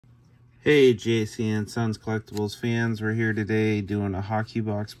Hey JC and Sons Collectibles fans, we're here today doing a hockey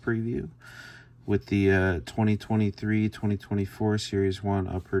box preview with the 2023-2024 Series 1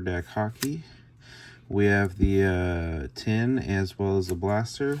 Upper Deck Hockey. We have the tin as well as the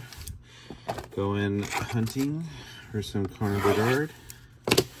blaster. Going hunting for some Connor Bedard.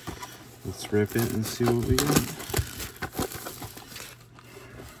 Let's rip it and see what we got.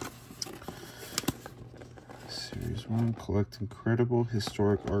 Series 1, collect incredible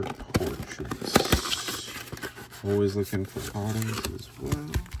historic art portraits. Always looking for autos as well.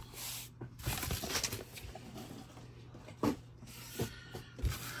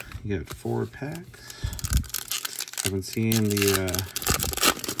 You got 4 packs. I've been seeing the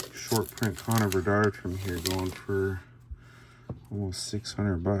short print Connor Bedard from here going for almost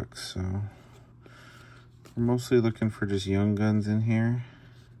 600 bucks. So we're mostly looking for just young guns in here.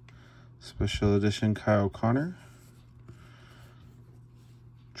 Special edition Kyle Connor,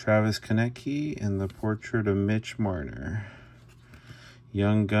 Travis Konecny, and the portrait of Mitch Marner.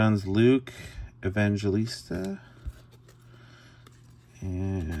 Young Guns Luke Evangelista.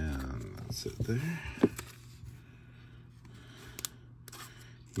 And that's it there.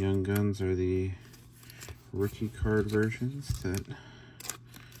 Young Guns are the rookie card versions that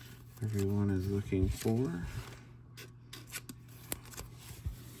everyone is looking for.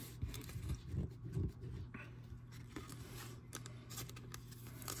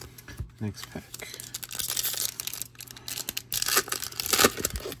 Next pack.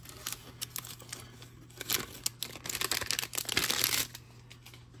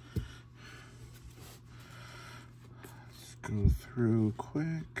 Let's go through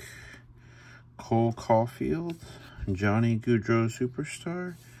quick. Cole Caulfield, Johnny Gaudreau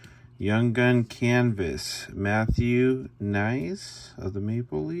Superstar, Young Gun Canvas, Matthew Nice of the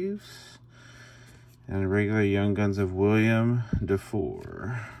Maple Leafs, and regular Young Guns of William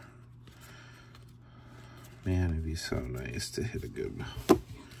Dufour. Man, it'd be so nice to hit a good...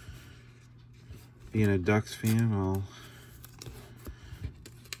 Being a Ducks fan, I'll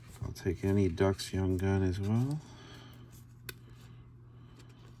take any Ducks Young Gun as well.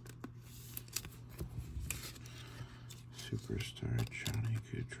 Superstar Johnny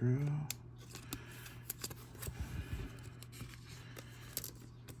Gaudreau.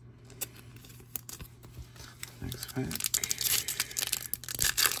 Next pack.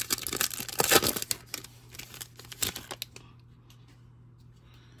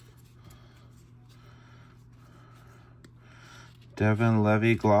 Devin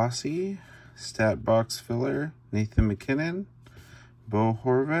Levy Glossy, Stat Box Filler, Nathan McKinnon, Bo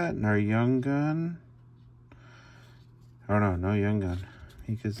Horvat, and our Young Gun. Oh no, no Young Gun.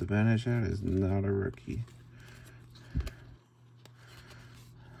 Mika Zibanejad is not a rookie.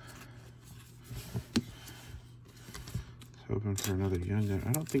 Hoping for another Young Gun.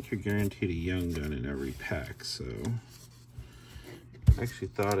 I don't think you're guaranteed a Young Gun in every pack, so I actually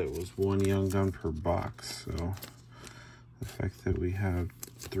thought it was 1 Young Gun per box, so the fact that we have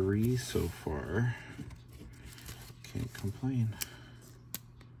 3 so far, can't complain.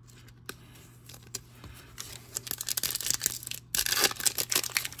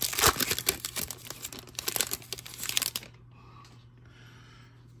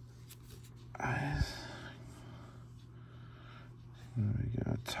 We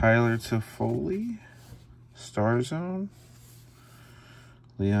got Tyler Toffoli, Star Zone,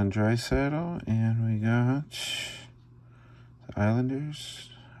 Leon Draisaitl, and we got the Islanders,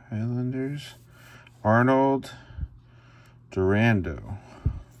 Arnold Durando.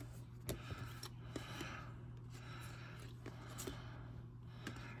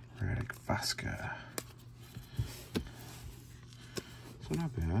 Radek Vaska. So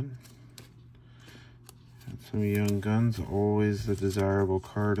not bad. Some Young Guns, always the desirable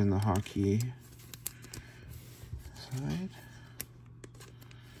card in the hockey side.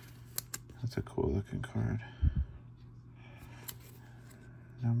 That's a cool looking card.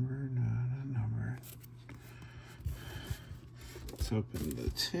 Number, not numbered. Let's open the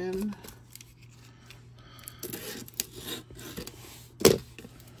tin.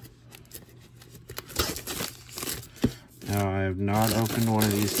 Now, I have not opened one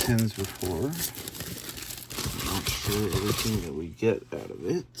of these tins before. Not sure everything that we get out of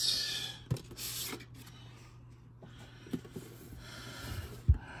it.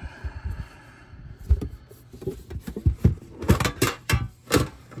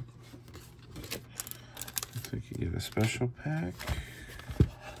 Looks like you get a special pack.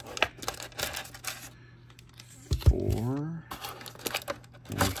 4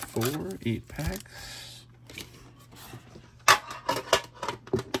 and 4, 8 packs.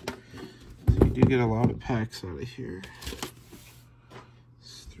 So you do get a lot of packs out of here.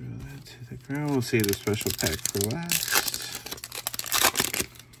 Let's throw that to the ground. We'll save the special pack for last.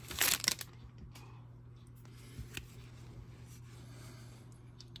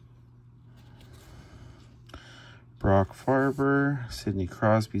 Brock Farber, Sidney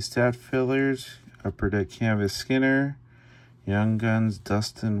Crosby stat fillers, Upper Deck Canvas Skinner, Young Guns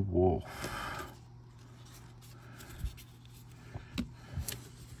Dustin Wolf.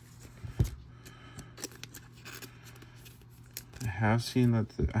 I have seen that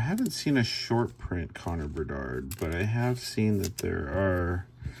I haven't seen a short print Connor Bedard, but I have seen that there are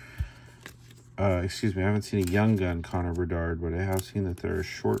excuse me, I haven't seen a Young Gun Connor Bedard, but I have seen that there are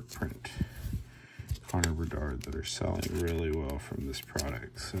short print Connor Bedard that are selling really well from this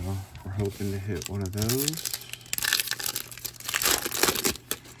product. So we're hoping to hit one of those.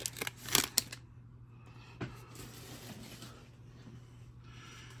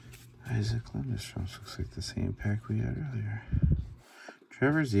 Isaac Lindstrom looks like the same pack we had earlier.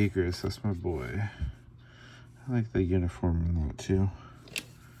 Trevor Zegras, that's my boy. I like the uniform a lot too.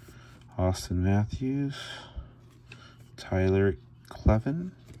 Austin Matthews, Tyler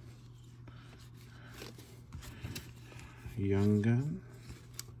Clevin, Young Gun,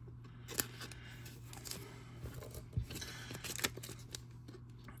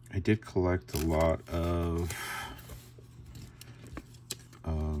 I did collect a lot of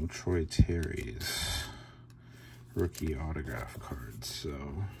Troy Terry's rookie autograph cards, so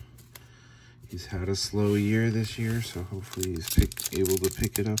he's had a slow year this year, so hopefully he's able to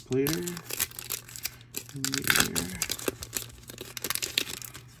pick it up later in the year.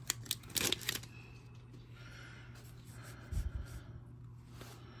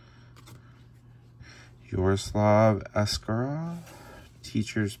 Yaroslav Askarov,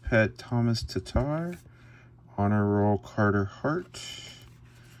 Teacher's Pet Thomas Tatar, Honor Roll Carter Hart,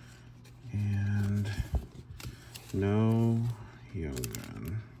 and no Young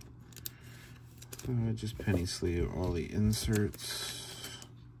Gun. Just penny sleeve all the inserts.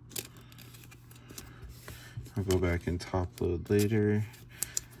 I'll go back and top load later.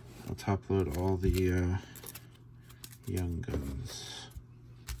 I'll top load all the Young Guns.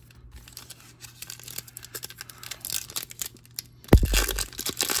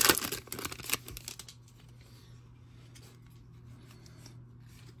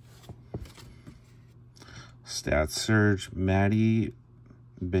 Stat Surge Matty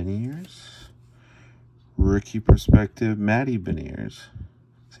Beniers. Rookie Perspective Matty Beniers.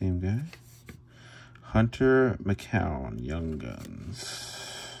 Same guy. Hunter McCown, Young Guns.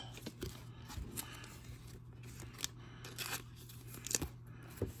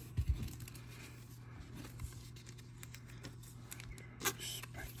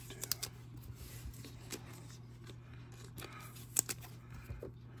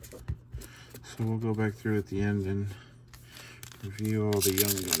 So we'll go back through at the end and review all the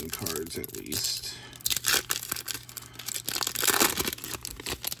Young Gun cards at least.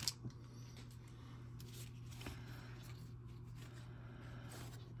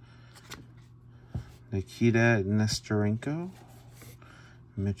 Nikita Nestorenko,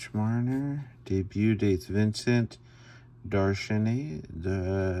 Mitch Marner, debut dates Vincent Darchanay,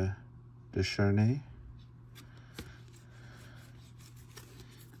 Descharnay.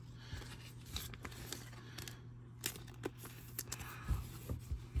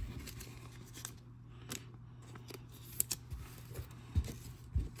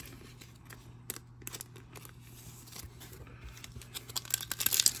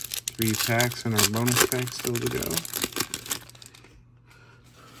 Three packs and our bonus pack still to go.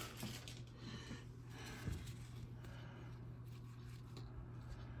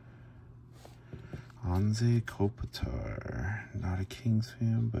 Anze Kopitar. Not a Kings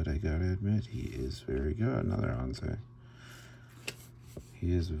fan, but I gotta admit, he is very good. Another Anze.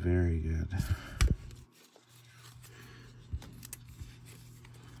 He is very good.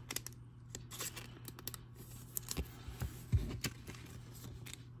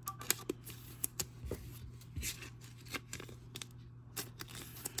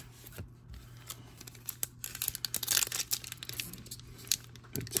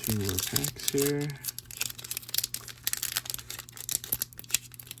 Two more packs here.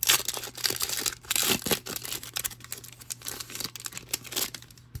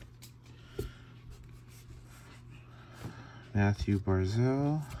 Matthew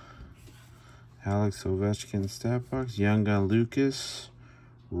Barzell, Alex Ovechkin stat box, Young Gun Lucas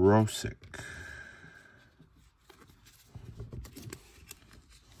Rosick.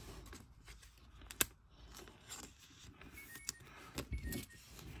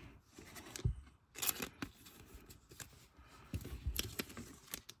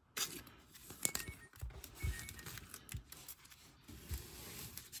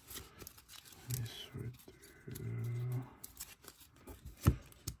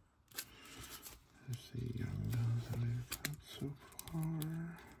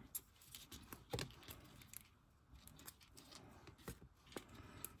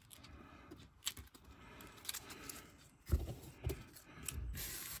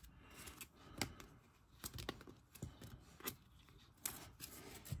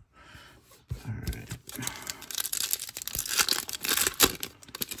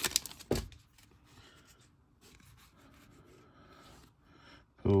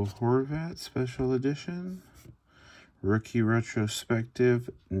 Bo Horvat Special Edition. Rookie Retrospective,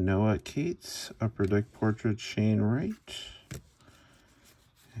 Noah Cates. Upper Deck Portrait, Shane Wright.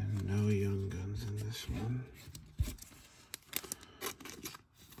 And no Young Guns in this one.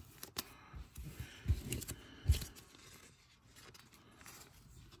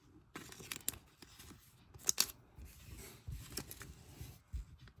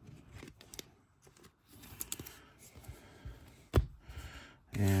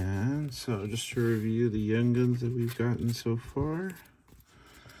 And so just to review the Young Guns that we've gotten so far.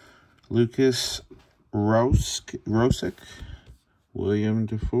 Lucas Rosick, William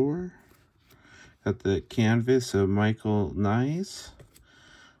DeFore. Got the canvas of Michael Nyes.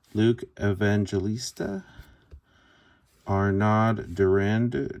 Luke Evangelista. Arnaud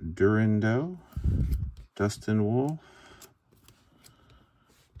Durando. Dustin Wolf.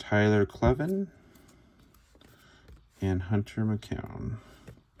 Tyler Clevin. And Hunter McCown.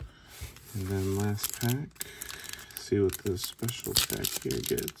 And then last pack, see what the special pack here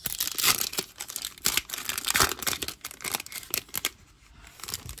gets.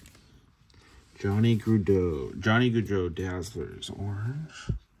 Johnny Gaudreau Dazzlers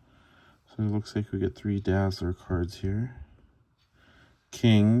orange. So it looks like we get 3 Dazzler cards here.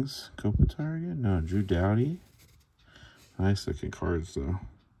 Kings, Kopitar, no, Drew Doughty. Nice looking cards though.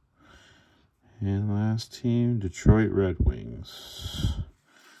 And last team, Detroit Red Wings.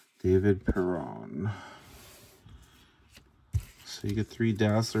 David Perron. So you get 3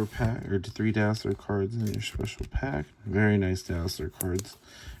 Dazzler pack or 3 Dazzler cards in your special pack. Very nice Dazzler cards.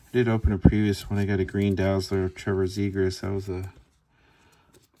 I did open a previous one. I got a green Dazzler of Trevor Zegras. That was a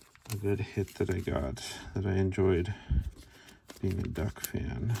good hit that I got, that I enjoyed being a Duck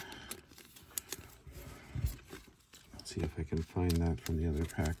fan. Let's see if I can find that from the other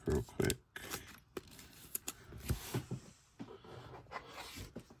pack real quick.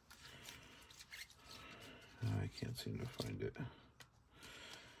 I can't seem to find it.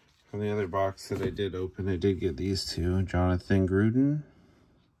 From the other box that I did open, I did get these 2. Jonathan Gruden,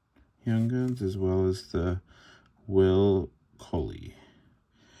 Young Guns, as well as the Will Coley.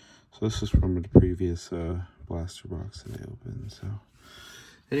 So this is from the previous blaster box that I opened. So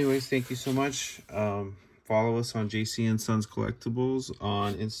anyways, thank you so much. Follow us on JC and Sons Collectibles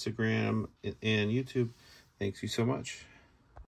on Instagram and YouTube. Thanks you so much.